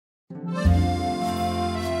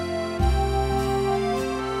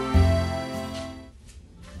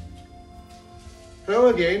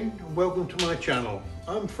Hello again and welcome to my channel.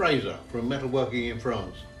 I'm Fraser from Metalworking in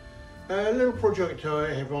France. A little project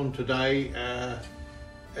I have on today.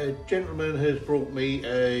 A gentleman has brought me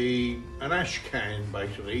an ash can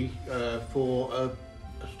basically for a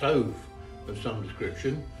stove of some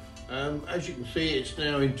description. As you can see, it's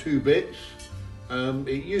now in 2 bits.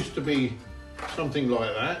 It used to be something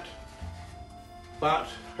like that, but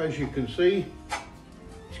as you can see,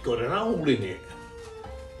 it's got an hole in it.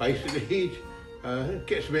 Basically, it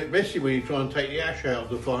gets a bit messy when you try and take the ash out of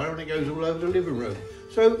the fire and it goes all over the living room.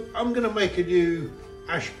 So I'm going to make a new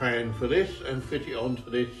ash pan for this and fit it onto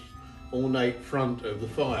this ornate front of the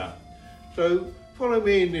fire. So follow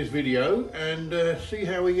me in this video and see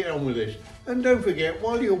how we get on with this. And don't forget,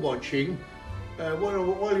 while you're watching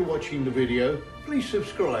the video, please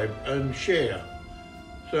subscribe and share.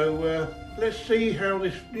 So let's see how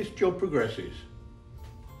this job progresses.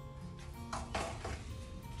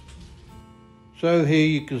 So here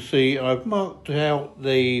you can see I've marked out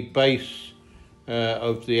the base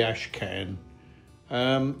of the ash can.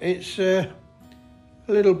 It's a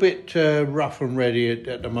little bit rough and ready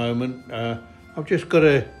at the moment. I've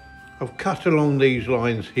cut along these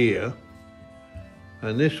lines here,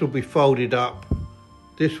 and this will be folded up,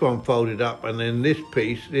 this one folded up, and then this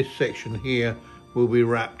section here will be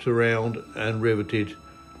wrapped around and riveted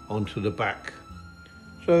onto the back.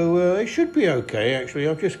 So it should be okay actually.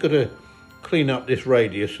 I've just got to clean up this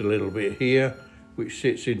radius a little bit here, which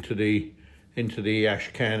sits into the ash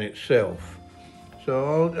can itself.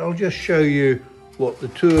 So I'll just show you what the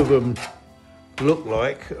two of them look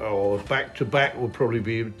like, or back to back would probably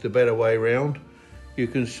be the better way around. You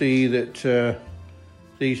can see that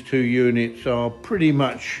these two units are pretty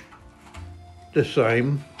much the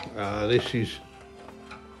same. This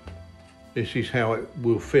is how it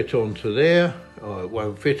will fit onto there. Oh, it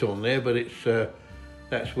won't fit on there, but it's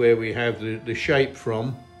that's where we have the shape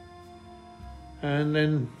from. And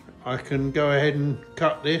then I can go ahead and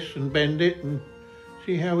cut this and bend it and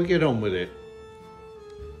see how we get on with it.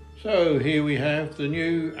 So here we have the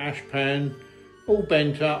new ash pan, all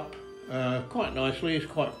bent up quite nicely.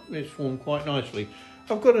 It's formed quite nicely.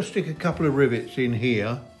 I've got to stick a couple of rivets in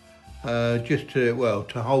here just to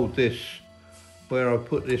hold this where I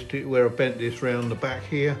bent this round the back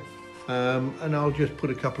here. And I'll just put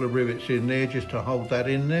a couple of rivets in there just to hold that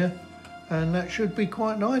in there, and that should be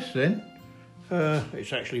quite nice then.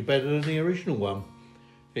 It's actually better than the original one.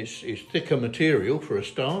 It's thicker material for a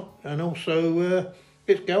start, and also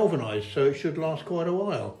it's galvanised, so it should last quite a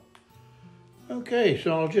while. Okay,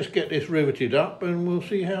 so I'll just get this riveted up and we'll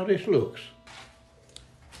see how this looks.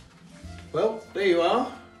 Well, there you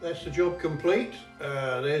are. That's the job complete.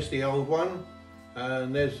 There's the old one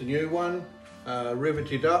and there's the new one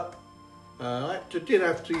riveted up. I did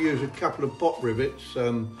have to use a couple of pot rivets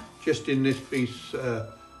just in this piece,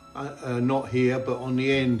 not here but on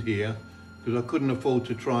the end here, because I couldn't afford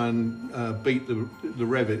to try and beat the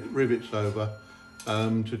rivets over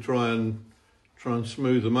to try and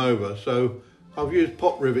smooth them over. So I've used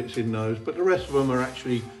pot rivets in those, but the rest of them are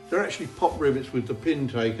actually pot rivets with the pin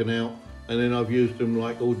taken out, and then I've used them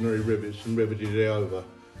like ordinary rivets and riveted it over.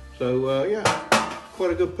 So yeah, quite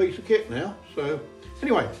a good piece of kit now. So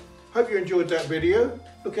anyway, hope you enjoyed that video.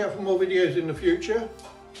 Look out for more videos in the future.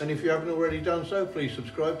 And if you haven't already done so, please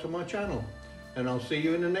subscribe to my channel. And I'll see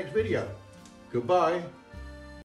you in the next video. Goodbye.